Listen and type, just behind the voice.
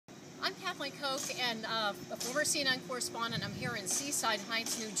I'm Kathleen Koch, and a former CNN correspondent. I'm here in Seaside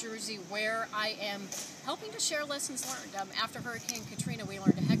Heights, New Jersey, where I am helping to share lessons learned. After Hurricane Katrina, we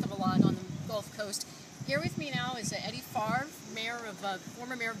learned a heck of a lot on the Gulf Coast. Here with me now is Eddie Favre,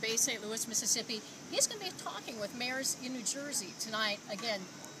 former mayor of Bay St. Louis, Mississippi. He's going to be talking with mayors in New Jersey tonight, again,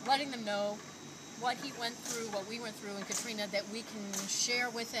 letting them know what he went through, what we went through in Katrina, that we can share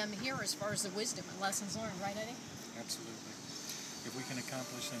with them here as far as the wisdom and lessons learned. Right, Eddie? Absolutely. If we can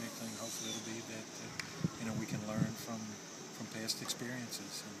accomplish anything, hopefully it'll be that we can learn from past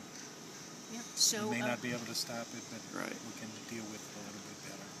experiences. And yep. So we may not be able to stop it, but right. we can deal with it a little bit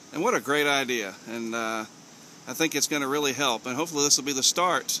better. And what a great idea! And I think it's going to really help. And hopefully this will be the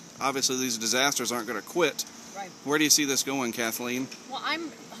start. Obviously, these disasters aren't going to quit. Right. Where do you see this going, Kathleen? Well,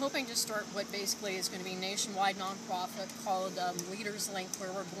 I'm hoping to start what basically is going to be a nationwide nonprofit called Leaders Link,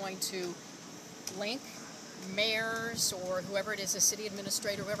 where we're going to link mayors or whoever it is, a city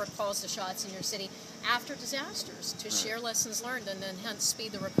administrator, whoever calls the shots in your city after disasters to share lessons learned and then hence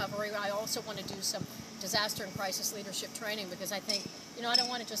speed the recovery. I also want to do some disaster and crisis leadership training because I think, I don't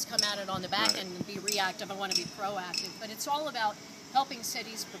want to just come at it on the back end and be reactive. I want to be proactive. But it's all about helping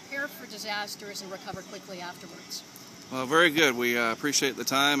cities prepare for disasters and recover quickly afterwards. Well, very good. We appreciate the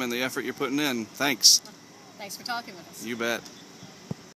time and the effort you're putting in. Thanks. Thanks for talking with us. You bet.